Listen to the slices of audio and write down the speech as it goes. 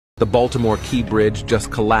The Baltimore Key Bridge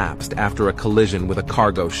just collapsed after a collision with a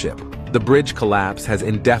cargo ship. The bridge collapse has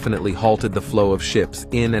indefinitely halted the flow of ships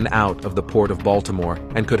in and out of the port of Baltimore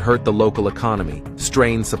and could hurt the local economy,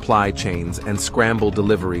 strain supply chains, and scramble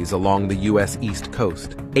deliveries along the U.S. East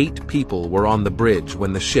Coast. 8 people were on the bridge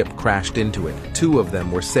when the ship crashed into it. 2 of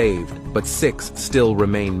them were saved, but 6 still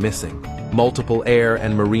remain missing. Multiple air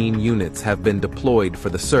and marine units have been deployed for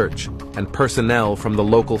the search, and personnel from the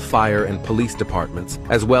local fire and police departments,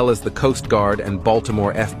 as well as the Coast Guard and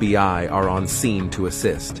Baltimore FBI, are on scene to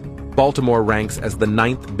assist. Baltimore ranks as the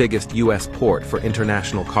 9th biggest U.S. port for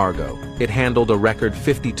international cargo. It handled a record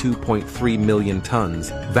 52.3 million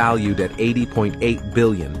tons, valued at $80.8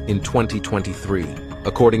 billion in 2023.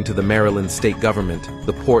 According to the Maryland state government,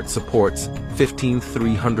 the port supports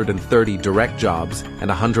 15,330 direct jobs and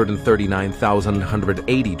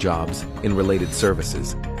 139,180 jobs in related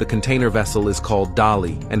services. The container vessel is called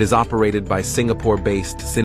Dolly and is operated by Singapore-based